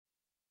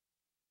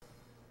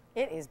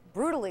It is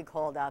brutally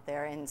cold out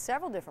there in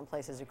several different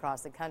places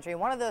across the country.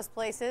 One of those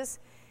places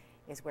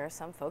is where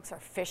some folks are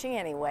fishing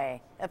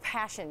anyway. A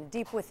passion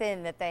deep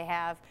within that they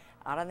have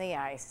out on the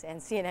ice. And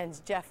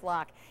CNN's Jeff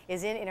Locke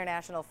is in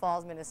International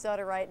Falls,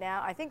 Minnesota right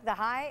now. I think the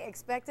high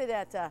expected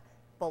at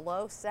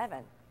below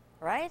 7,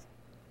 right?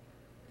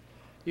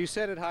 You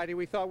said it, Heidi.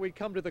 We thought we'd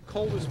come to the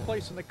coldest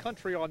place in the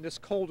country on this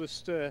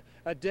coldest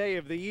day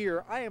of the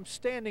year. I am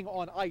standing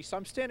on ice.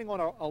 I'm standing on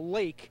a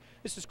lake.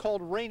 This is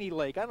called Rainy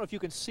Lake. I don't know if you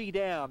can see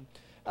down.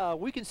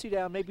 We can see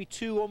down maybe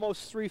 2,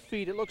 almost 3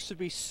 feet. It looks to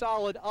be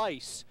solid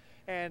ice.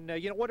 And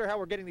you wonder how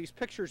we're getting these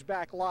pictures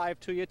back live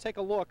to you. Take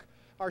a look.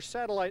 Our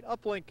satellite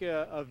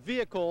uplink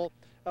vehicle,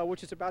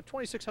 which is about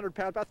 2,600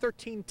 pounds, about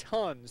 13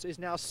 tons, is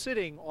now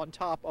sitting on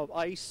top of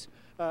ice,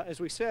 as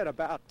we said,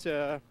 about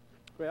a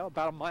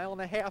mile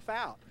and a half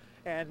out.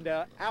 And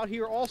out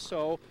here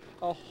also,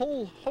 a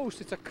whole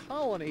host, it's a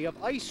colony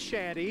of ice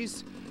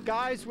shanties,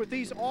 guys with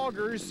these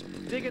augers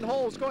digging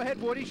holes. Go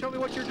ahead, Woody, show me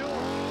what you're doing.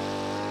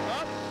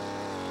 What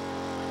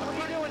are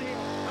you doing here?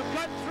 I'm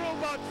cutting through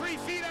about 3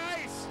 feet of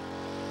ice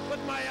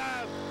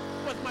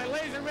with my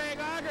laser mag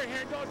auger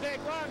here. Don't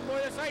take long,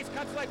 boy, this ice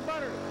cuts like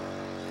butter.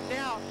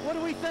 Now, what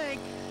do we think?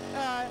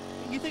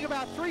 You think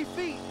about 3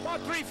 feet.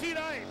 About 3 feet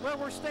of ice. Where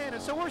we're standing,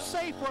 so we're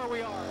safe where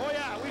we are. Oh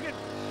yeah, you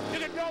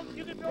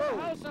can build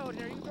a house out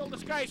here. You can build a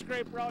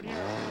skyscraper out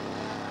here.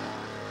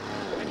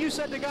 And you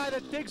said the guy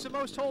that digs the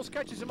most holes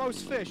catches the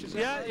most fish. Is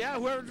that right? Yeah.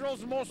 Whoever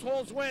drills the most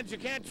holes wins. You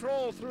can't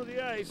troll through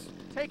the ice.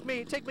 Take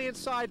me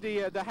inside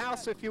the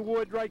house if you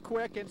would, right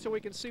quick, and so we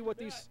can see what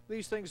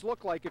these things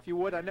look like, if you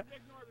would. I know.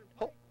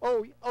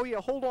 Oh yeah.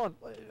 Hold on.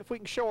 If we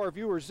can show our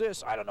viewers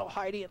this, I don't know,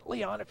 Heidi and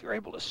Leon, if you're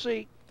able to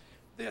see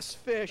this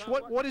fish.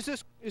 What is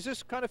this? Is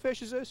this kind of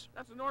fish? Is this?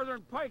 That's a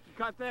northern pike.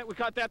 We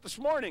caught that this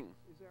morning.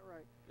 Is that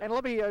right? And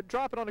let me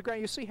drop it on the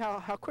ground. You see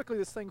how quickly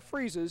this thing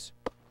freezes.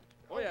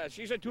 Oh yeah,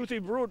 she's a toothy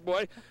brute,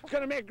 boy. It's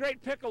gonna make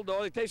great pickle,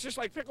 though. It tastes just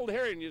like pickled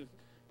herring. You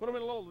put them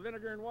in a little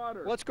vinegar and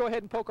water. Let's go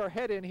ahead and poke our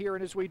head in here,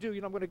 and as we do,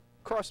 I'm going to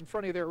cross in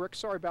front of you there, Rick.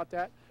 Sorry about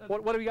that.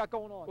 What have you got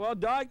going on? Well,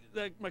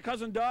 my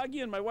cousin Doggy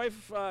and my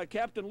wife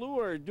Captain Lou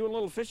are doing a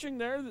little fishing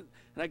there, and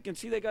I can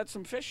see they got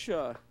some fish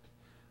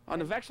on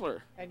the Vexler.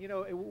 And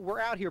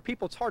we're out here.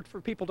 It's hard for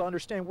people to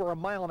understand. We're a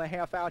mile and a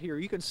half out here.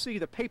 You can see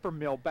the paper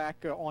mill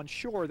back on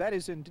shore. That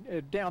is in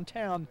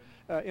downtown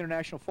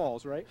International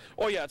Falls, right?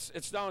 Oh yeah,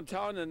 it's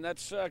downtown, and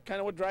that's kind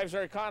of what drives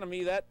our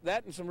economy. That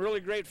and some really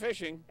great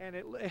fishing. And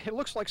it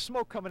looks like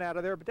smoke coming out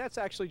of there, but that's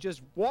actually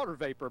just water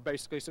vapor,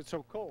 basically, so it's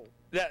so cold.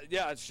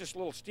 Yeah, it's just a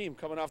little steam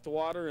coming off the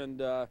water,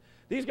 and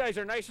these guys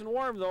are nice and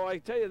warm, though. I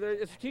tell you,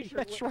 it's t-shirt.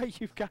 That's right,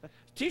 you've got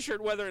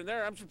t-shirt weather in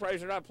there. I'm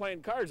surprised they're not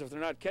playing cards if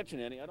they're not catching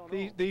any. I don't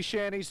know. These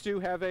shanties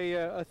do have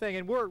a thing,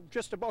 and we're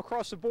just about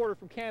across the border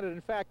from Canada. In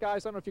fact,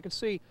 guys, I don't know if you can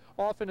see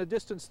off in the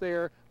distance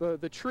there,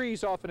 the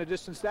trees off in the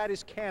distance. That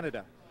is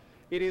Canada.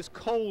 It is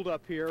cold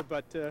up here,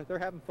 but they're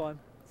having fun.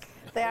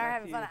 They are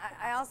having fun.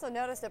 I also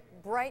noticed a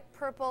bright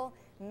purple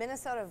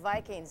Minnesota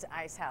Vikings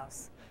ice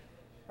house,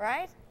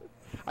 right?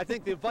 I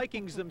think the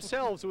Vikings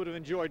themselves would have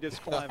enjoyed this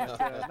climate,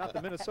 not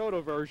the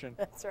Minnesota version.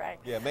 That's right.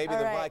 Yeah, maybe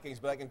the Vikings,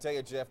 but I can tell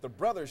you, Jeff, the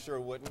brothers sure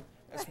wouldn't.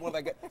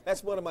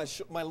 That's one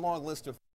of my long list of